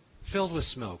anything, filled with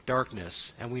smoke,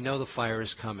 darkness, and we know the fire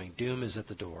is coming. Doom is at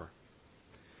the door.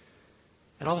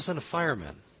 And all of a sudden, a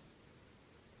fireman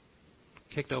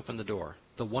kicked open the door.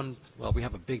 Well, we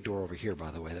have a big door over here,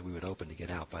 by the way, that we would open to get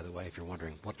out, by the way, if you're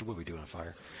wondering, what would we do in a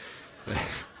fire?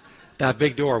 That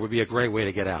big door would be a great way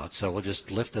to get out, so we'll just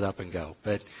lift it up and go.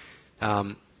 But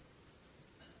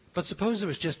suppose it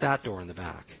was just that door in the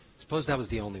back. Suppose that was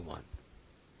the only one.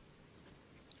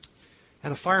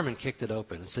 And a fireman kicked it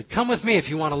open and said, come with me if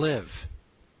you want to live.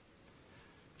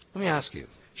 Let me ask you,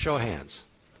 show of hands.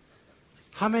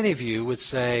 How many of you would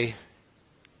say,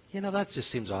 that just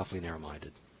seems awfully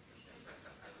narrow-minded?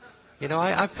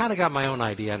 I've kind of got my own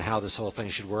idea on how this whole thing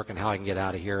should work and how I can get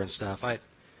out of here and stuff.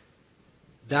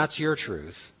 That's your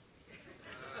truth.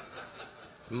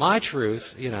 My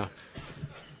truth,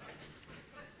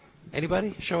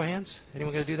 Anybody? Show of hands?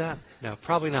 Anyone going to do that? No,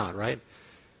 probably not, right?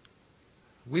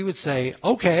 We would say,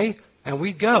 okay, and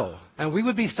we'd go. And we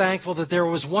would be thankful that there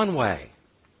was one way.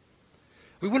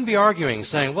 We wouldn't be arguing,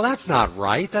 saying, well, that's not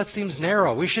right. That seems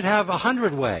narrow. We should have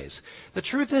 100 ways. The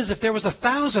truth is, if there was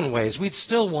 1,000 ways, we'd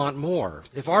still want more.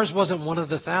 If ours wasn't one of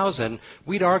the 1,000,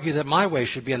 we'd argue that my way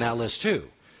should be on that list too.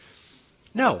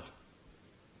 No.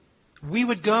 We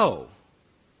would go.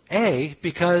 A,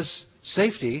 because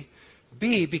safety.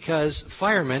 B, because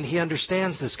fireman, he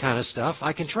understands this kind of stuff.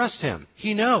 I can trust him.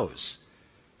 He knows.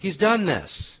 He's done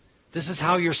this. This is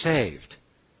how you're saved.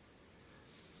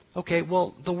 Okay,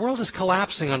 well, the world is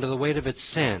collapsing under the weight of its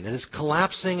sin. It is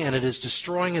collapsing and it is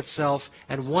destroying itself,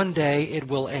 and one day it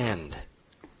will end.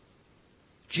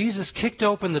 Jesus kicked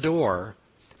open the door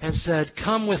and said,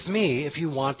 come with me if you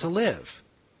want to live.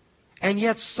 And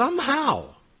yet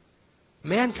somehow,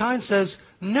 mankind says,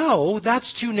 no,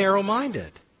 that's too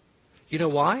narrow-minded. You know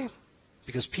why?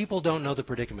 Because people don't know the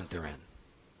predicament they're in.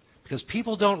 Because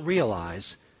people don't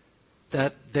realize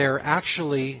that they're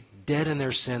actually dead in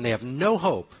their sin. They have no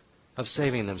hope of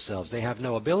saving themselves. They have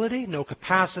no ability, no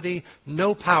capacity,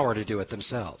 no power to do it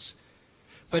themselves.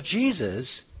 But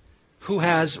Jesus, who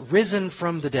has risen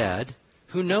from the dead,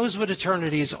 who knows what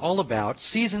eternity is all about,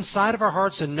 sees inside of our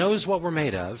hearts and knows what we're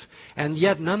made of, and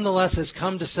yet nonetheless has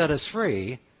come to set us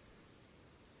free,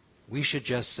 we should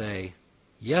just say,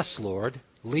 yes, Lord,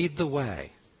 lead the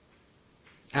way.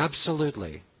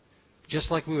 Absolutely.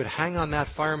 Just like we would hang on that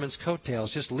fireman's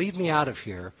coattails, just lead me out of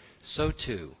here, so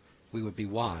too we would be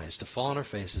wise to fall on our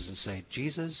faces and say,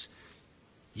 Jesus,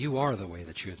 you are the way,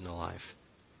 the truth, and the life.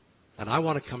 And I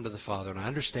want to come to the Father, and I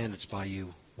understand it's by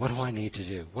you. What do I need to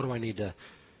do? What do I need to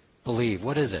believe?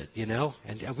 What is it,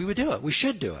 And we would do it. We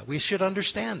should do it. We should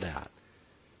understand that.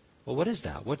 Well, what is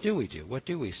that? What do we do? What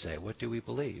do we say? What do we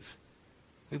believe?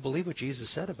 We believe what Jesus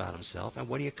said about himself and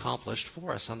what he accomplished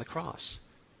for us on the cross.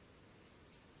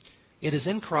 It is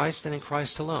in Christ and in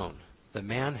Christ alone that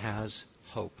man has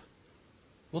hope.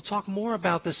 We'll talk more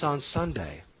about this on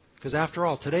Sunday, because after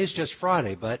all, today's just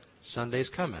Friday, but Sunday's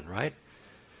coming, right?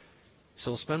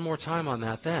 So we'll spend more time on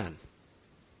that then.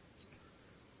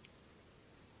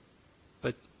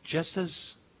 But just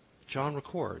as John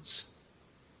records,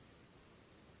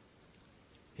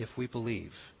 if we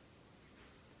believe,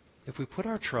 if we put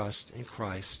our trust in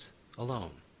Christ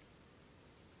alone,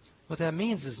 What that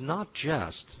means is not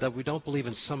just that we don't believe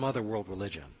in some other world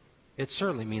religion. It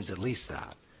certainly means at least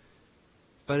that.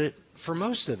 But for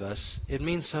most of us, it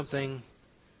means something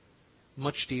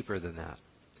much deeper than that.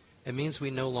 It means we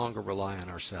no longer rely on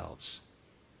ourselves.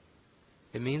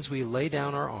 It means we lay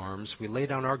down our arms, we lay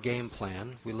down our game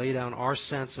plan, we lay down our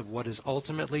sense of what is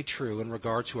ultimately true in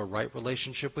regard to a right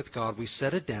relationship with God. We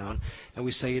set it down and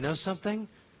we say, you know something?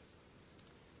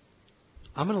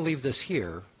 I'm going to leave this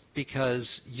here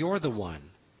because you're the one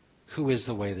who is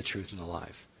the way, the truth, and the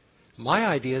life. My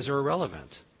ideas are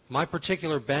irrelevant. My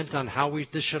particular bent on how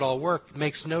this should all work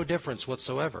makes no difference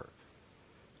whatsoever.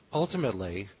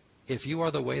 Ultimately, if you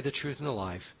are the way, the truth, and the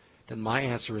life, then my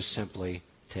answer is simply,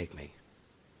 take me.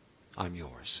 I'm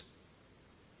yours.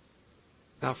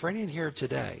 Now, for any in here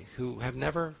today who have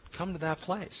never come to that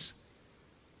place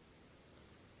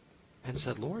and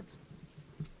said, Lord,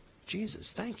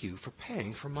 Jesus, thank you for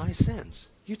paying for my sins.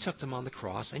 You took them on the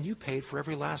cross and you paid for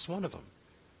every last one of them.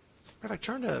 In fact,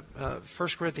 turn to 2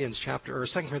 Corinthians chapter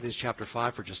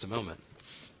 5 for just a moment.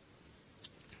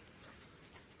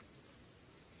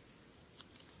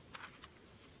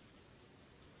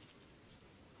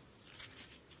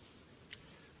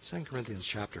 2 Corinthians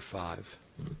chapter 5.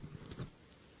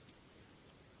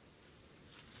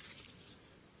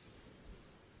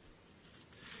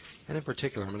 And in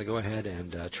particular, I'm going to go ahead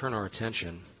and turn our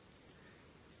attention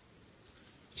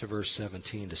to verse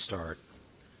 17 to start,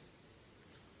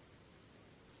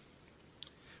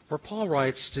 where Paul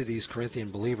writes to these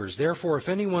Corinthian believers, "Therefore, if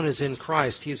anyone is in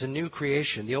Christ, he is a new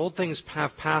creation. The old things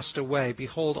have passed away.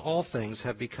 Behold, all things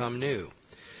have become new.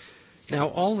 Now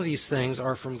all of these things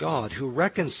are from God, who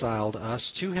reconciled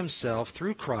us to himself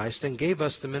through Christ and gave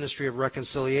us the ministry of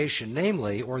reconciliation.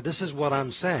 Namely, or this is what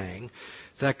I'm saying,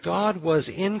 that God was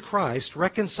in Christ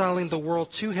reconciling the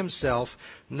world to himself,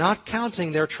 not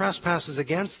counting their trespasses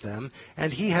against them,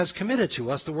 and he has committed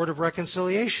to us the word of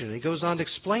reconciliation." And he goes on to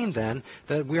explain then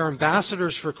that we are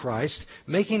ambassadors for Christ,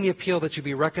 making the appeal that you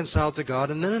be reconciled to God.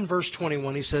 And then in verse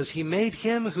 21 he says, "He made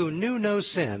him who knew no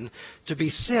sin to be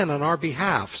sin on our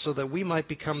behalf, so that we might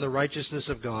become the righteousness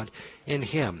of God in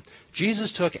him."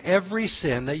 Jesus took every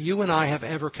sin that you and I have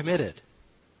ever committed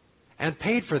and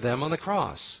paid for them on the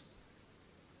cross.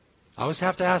 I always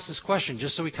have to ask this question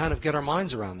just so we kind of get our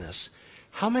minds around this.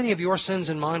 How many of your sins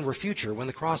and mine were future when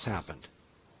the cross happened?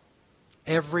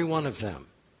 Every one of them.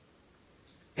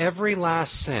 Every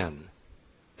last sin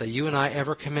that you and I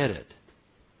ever committed,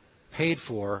 paid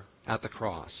for at the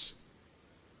cross.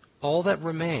 All that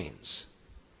remains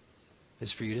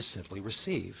is for you to simply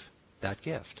receive that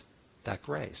gift, that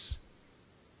grace.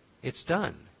 It's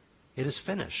done. It is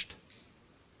finished.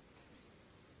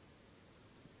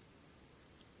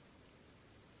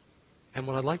 And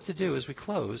what I'd like to do as we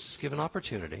close is give an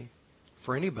opportunity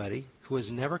for anybody who has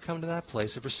never come to that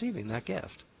place of receiving that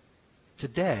gift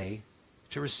today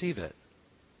to receive it.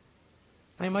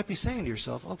 Now you might be saying to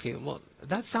yourself, okay, well,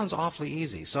 that sounds awfully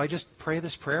easy. So I just pray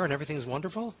this prayer and everything's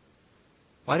wonderful?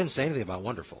 Well, I didn't say anything about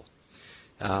wonderful.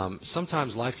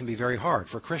 Sometimes life can be very hard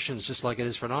for Christians just like it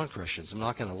is for non-Christians. I'm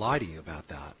not going to lie to you about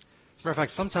that. As a matter of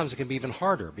fact, sometimes it can be even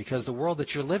harder because the world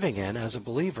that you're living in as a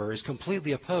believer is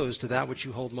completely opposed to that which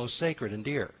you hold most sacred and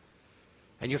dear.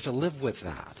 And you have to live with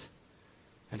that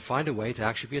and find a way to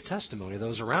actually be a testimony to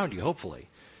those around you, hopefully.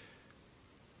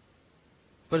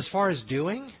 But as far as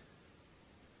doing,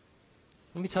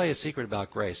 let me tell you a secret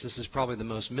about grace. This is probably the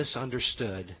most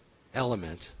misunderstood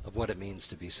element of what it means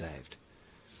to be saved.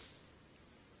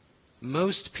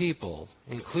 Most people,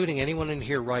 including anyone in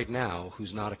here right now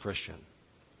who's not a Christian,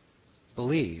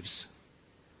 believes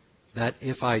that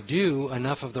if I do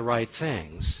enough of the right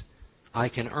things, I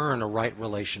can earn a right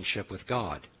relationship with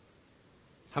God.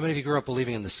 How many of you grew up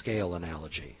believing in the scale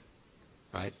analogy?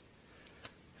 Right?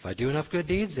 If I do enough good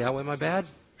deeds, they outweigh my bad,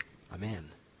 I'm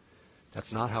in.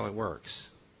 That's not how it works.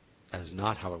 That is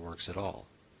not how it works at all.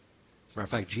 As a matter of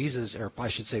fact, Jesus, or I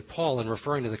should say Paul, in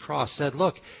referring to the cross, said,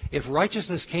 look, if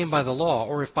righteousness came by the law,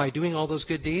 or if by doing all those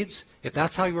good deeds, if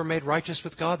that's how you were made righteous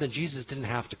with God, then Jesus didn't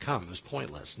have to come. It was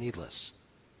pointless, needless.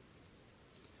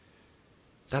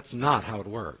 That's not how it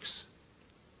works.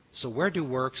 So where do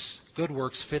good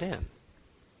works fit in?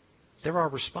 They're our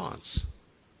response.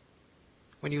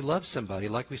 When you love somebody,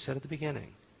 like we said at the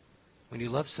beginning, when you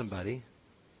love somebody,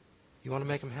 you want to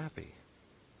make them happy.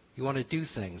 You want to do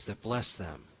things that bless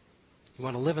them. You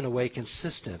want to live in a way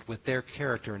consistent with their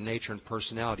character and nature and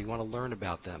personality. You want to learn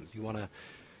about them. You want to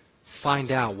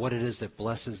find out what it is that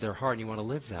blesses their heart, and you want to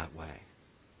live that way.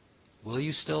 Will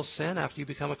you still sin after you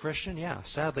become a Christian? Yeah,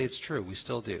 sadly it's true. We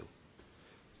still do.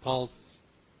 Paul,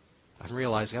 I'm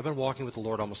realizing I've been walking with the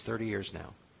Lord almost 30 years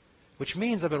now. which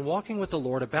means I've been walking with the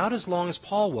Lord about as long as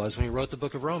Paul was when he wrote the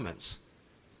book of Romans.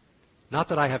 Not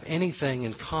that I have anything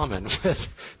in common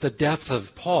with the depth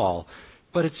of Paul,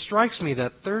 but it strikes me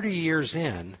that 30 years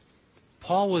in,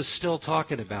 Paul was still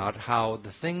talking about how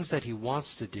the things that he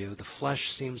wants to do, the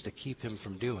flesh seems to keep him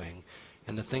from doing,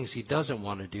 and the things he doesn't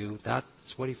want to do,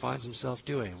 that's what he finds himself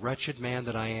doing. Wretched man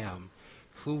that I am,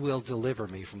 who will deliver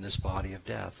me from this body of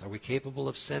death? Are we capable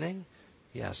of sinning?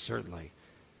 Yes, certainly.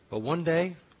 But one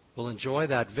day, we'll enjoy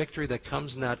that victory that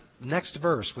comes in that next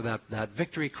verse with that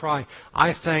victory cry,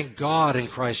 I thank God in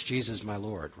Christ Jesus my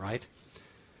Lord, right?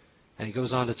 And he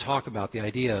goes on to talk about the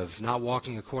idea of not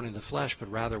walking according to the flesh,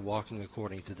 but rather walking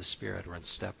according to the Spirit, or in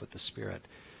step with the Spirit.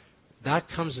 That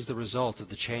comes as the result of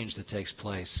the change that takes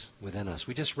place within us.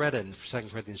 We just read it in 2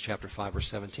 Corinthians chapter 5, verse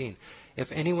 17.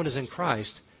 If anyone is in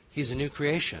Christ, he's a new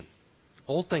creation.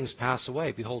 Old things pass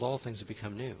away. Behold, all things have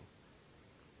become new.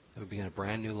 And we begin a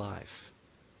brand new life.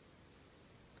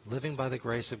 Living by the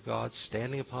grace of God,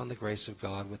 standing upon the grace of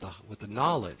God with the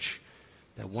knowledge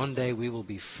that one day we will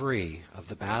be free of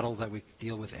the battle that we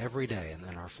deal with every day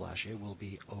in our flesh. It will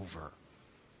be over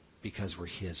because we're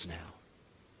His now.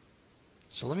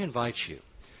 So let me invite you,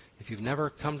 if you've never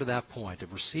come to that point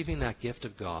of receiving that gift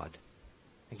of God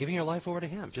and giving your life over to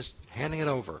Him, just handing it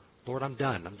over. Lord, I'm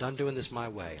done. I'm done doing this my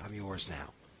way. I'm yours now.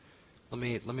 Let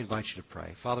me invite you to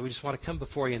pray. Father, we just want to come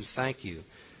before you and thank you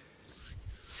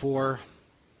for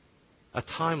a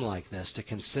time like this to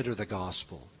consider the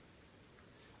gospel.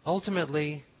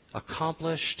 Ultimately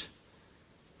accomplished,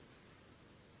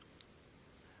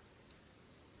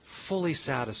 fully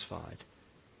satisfied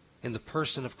in the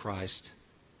person of Christ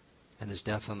and His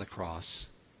death on the cross,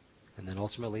 and then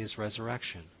ultimately His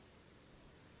resurrection.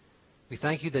 We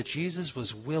thank you that Jesus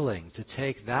was willing to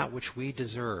take that which we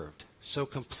deserved, so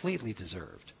completely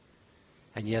deserved,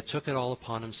 and yet took it all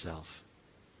upon Himself.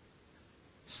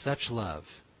 Such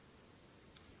love,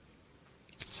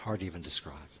 it's hard to even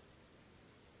describe.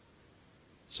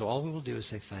 So all we will do is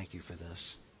say thank you for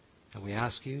this. And we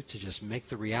ask you to just make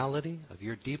the reality of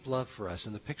your deep love for us,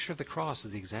 and the picture of the cross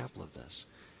is the example of this,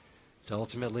 to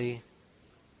ultimately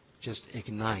just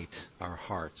ignite our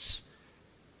hearts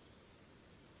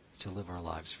to live our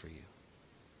lives for you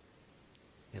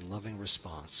in loving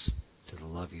response to the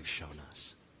love you've shown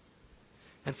us.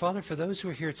 And Father, for those who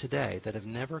are here today that have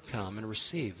never come and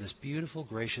received this beautiful,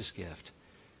 gracious gift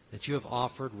that you have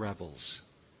offered rebels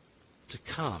to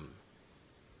come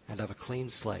and have a clean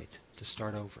slate to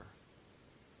start over,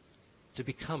 to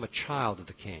become a child of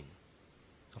the King,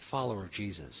 a follower of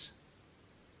Jesus,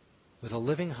 with a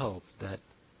living hope that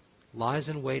lies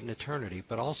in wait in eternity,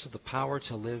 but also the power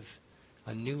to live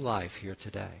a new life here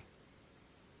today.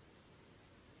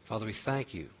 Father, we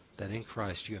thank you that in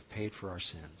Christ you have paid for our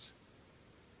sins.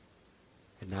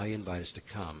 And now you invite us to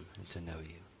come and to know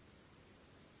you.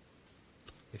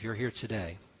 If you're here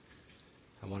today,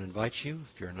 I want to invite you,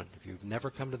 if you've never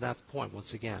come to that point,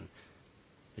 once again,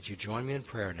 that you join me in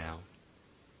prayer now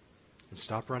and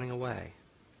stop running away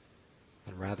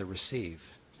and rather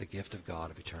receive the gift of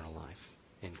God of eternal life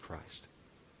in Christ.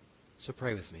 So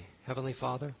pray with me. Heavenly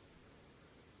Father,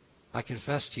 I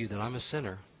confess to you that I'm a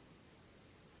sinner.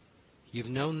 You've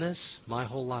known this my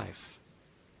whole life,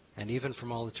 and even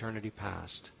from all eternity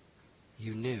past,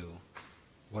 you knew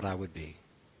what I would be.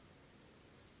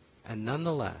 And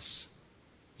nonetheless,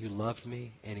 you loved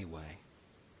me anyway.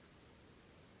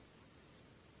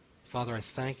 Father, I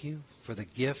thank you for the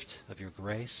gift of your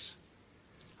grace.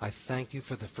 I thank you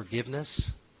for the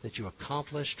forgiveness that you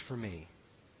accomplished for me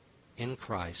in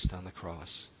Christ on the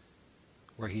cross,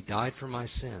 where He died for my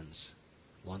sins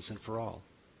once and for all.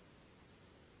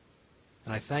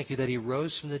 And I thank you that He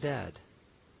rose from the dead.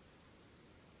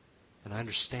 And I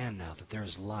understand now that there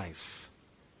is life,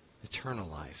 eternal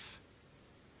life,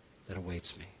 that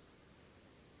awaits me.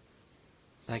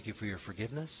 Thank you for your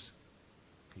forgiveness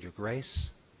and your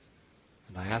grace.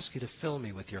 And I ask you to fill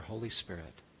me with your Holy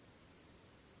Spirit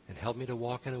and help me to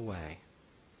walk in a way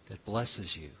that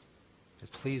blesses you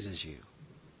and pleases you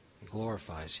and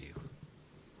glorifies you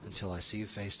until I see you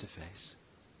face to face.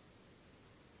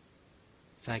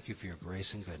 Thank you for your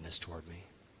grace and goodness toward me.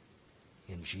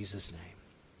 In Jesus'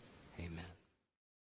 name, amen.